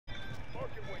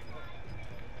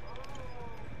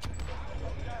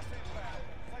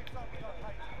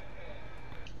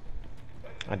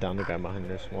I downed the guy behind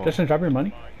this wall. Justin, drop your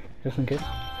money. Just in case.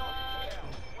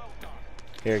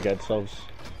 Here, get subs.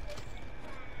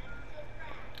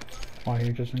 Oh,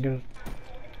 here, just in case.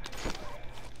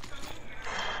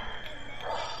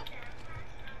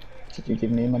 Did you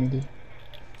give me money, dude?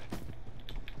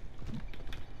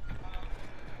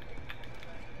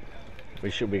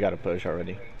 We gotta push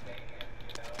already.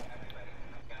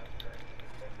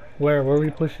 Where are we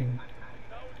pushing?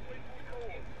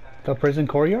 The prison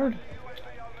courtyard?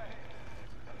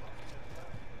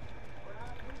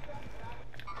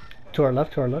 To our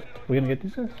left, to our left. We gonna get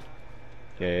these guys?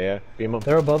 Yeah. Beam them.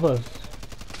 They're above us.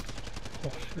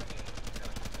 Oh shit.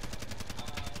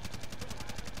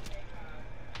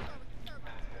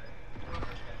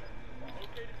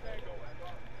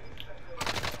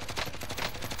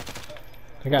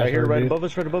 Right here, right above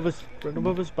us, right above us, right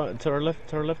above us, to our left,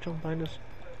 John, behind us.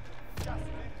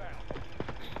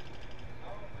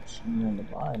 On the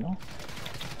bar, no?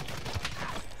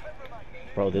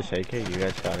 Bro, this AK, you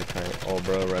guys gotta try it. Oh,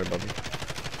 bro, right above me.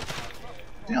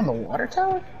 Is he on the water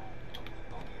tower?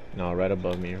 No, right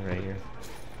above me, right here.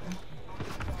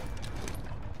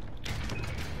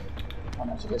 Oh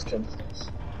no, so this killed this.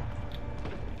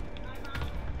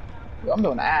 Yo, I'm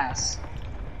doing ass.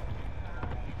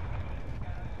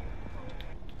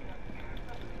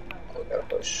 Oh, we gotta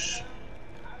push.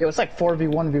 Yo, it's like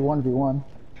 4v1v1v1.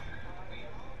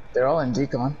 They're all in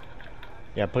decon.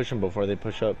 Yeah, push them before they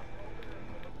push up.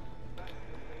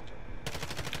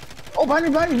 Oh,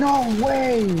 behind me, no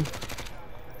way!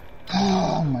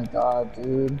 Oh my god,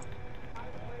 dude.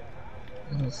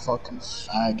 You're a fucking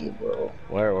faggot, bro.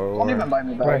 Where? Don't even buy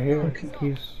me back. Right here,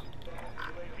 he's...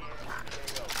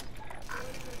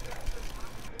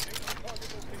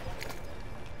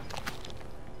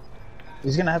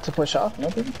 He's gonna have to push off, no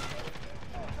dude?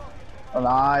 Oh,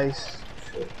 nice.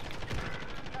 Shit.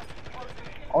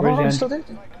 Oh no, he's still there.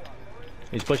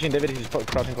 He's pushing David, he's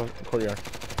crossing courtyard.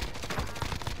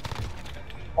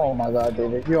 Oh my god,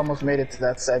 David, you almost made it to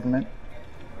that segment.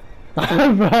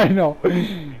 I know.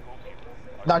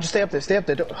 No, just stay up there, stay up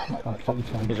there. Oh my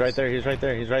god. He's right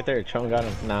there. Chong got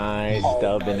him. Nice,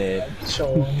 dubbing it.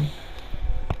 Chong.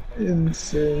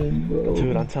 Insane, bro.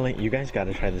 Dude, I'm telling you, you guys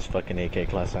gotta try this fucking AK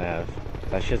class I have.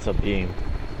 That shit's a beam.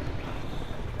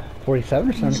 47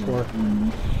 or 74?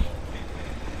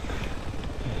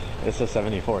 It's a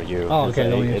 74, you. Oh, okay,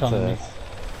 then you're telling me.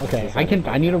 Okay,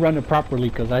 I need to run it properly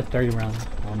because I have 30 rounds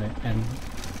on it, and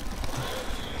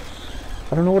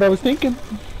I don't know what I was thinking.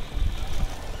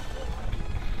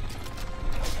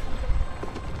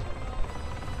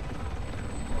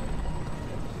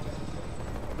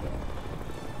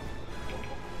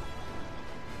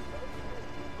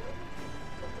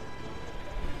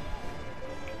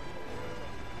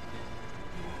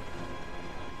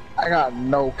 I got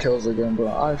no kills again, bro.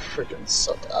 I freaking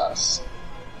suck ass.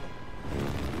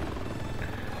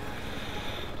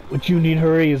 What you need,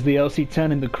 hurry, is the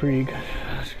LC-10 and the Krieg.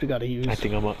 That's what you gotta use. I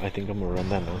think I'm gonna run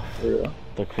that now. Yeah.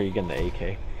 The Krieg and the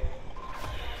AK.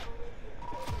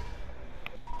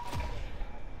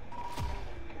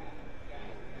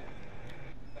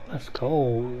 Let's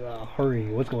go. Hurry,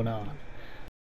 what's going on?